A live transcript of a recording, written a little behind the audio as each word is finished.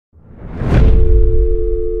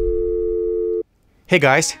Hey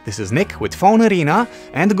guys, this is Nick with PhoneArena,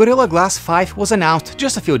 and Gorilla Glass 5 was announced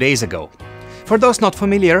just a few days ago. For those not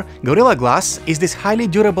familiar, Gorilla Glass is this highly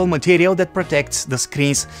durable material that protects the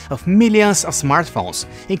screens of millions of smartphones,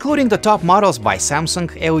 including the top models by Samsung,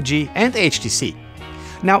 LG and HTC.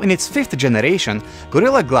 Now in its 5th generation,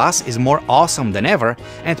 Gorilla Glass is more awesome than ever,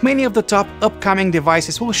 and many of the top upcoming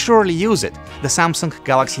devices will surely use it, the Samsung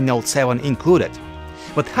Galaxy Note 7 included.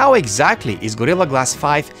 But how exactly is Gorilla Glass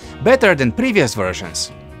 5 better than previous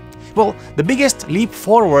versions? Well, the biggest leap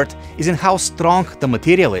forward is in how strong the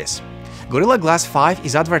material is. Gorilla Glass 5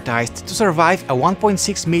 is advertised to survive a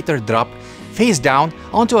 1.6-meter drop face down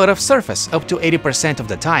onto a rough surface up to 80% of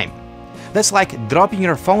the time. That's like dropping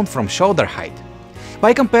your phone from shoulder height.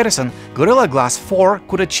 By comparison, Gorilla Glass 4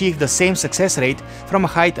 could achieve the same success rate from a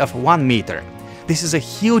height of 1 meter. This is a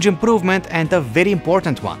huge improvement and a very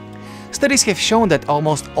important one. Studies have shown that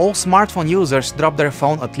almost all smartphone users drop their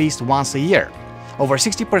phone at least once a year. Over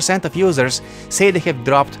 60% of users say they have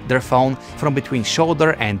dropped their phone from between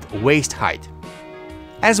shoulder and waist height.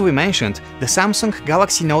 As we mentioned, the Samsung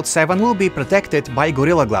Galaxy Note 7 will be protected by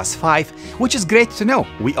Gorilla Glass 5, which is great to know.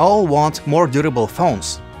 We all want more durable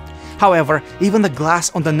phones. However, even the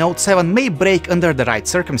glass on the Note 7 may break under the right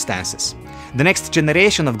circumstances. The next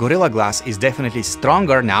generation of Gorilla Glass is definitely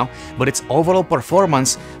stronger now, but its overall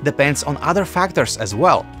performance depends on other factors as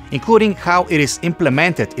well, including how it is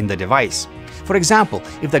implemented in the device. For example,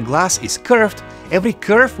 if the glass is curved, every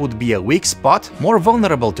curve would be a weak spot more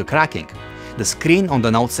vulnerable to cracking. The screen on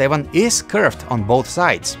the Note 7 is curved on both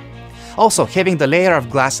sides. Also, having the layer of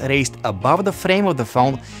glass raised above the frame of the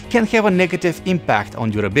phone can have a negative impact on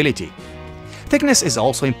durability. Thickness is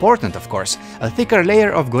also important, of course. A thicker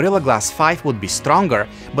layer of Gorilla Glass 5 would be stronger,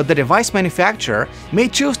 but the device manufacturer may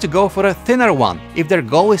choose to go for a thinner one if their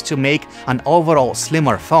goal is to make an overall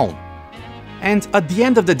slimmer phone. And at the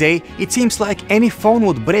end of the day, it seems like any phone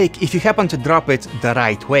would break if you happen to drop it the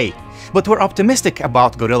right way. But we're optimistic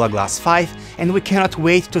about Gorilla Glass 5, and we cannot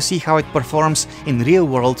wait to see how it performs in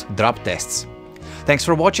real-world drop tests. Thanks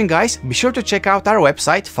for watching, guys. Be sure to check out our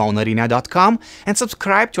website, PhoneArena.com, and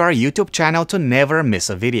subscribe to our YouTube channel to never miss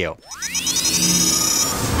a video.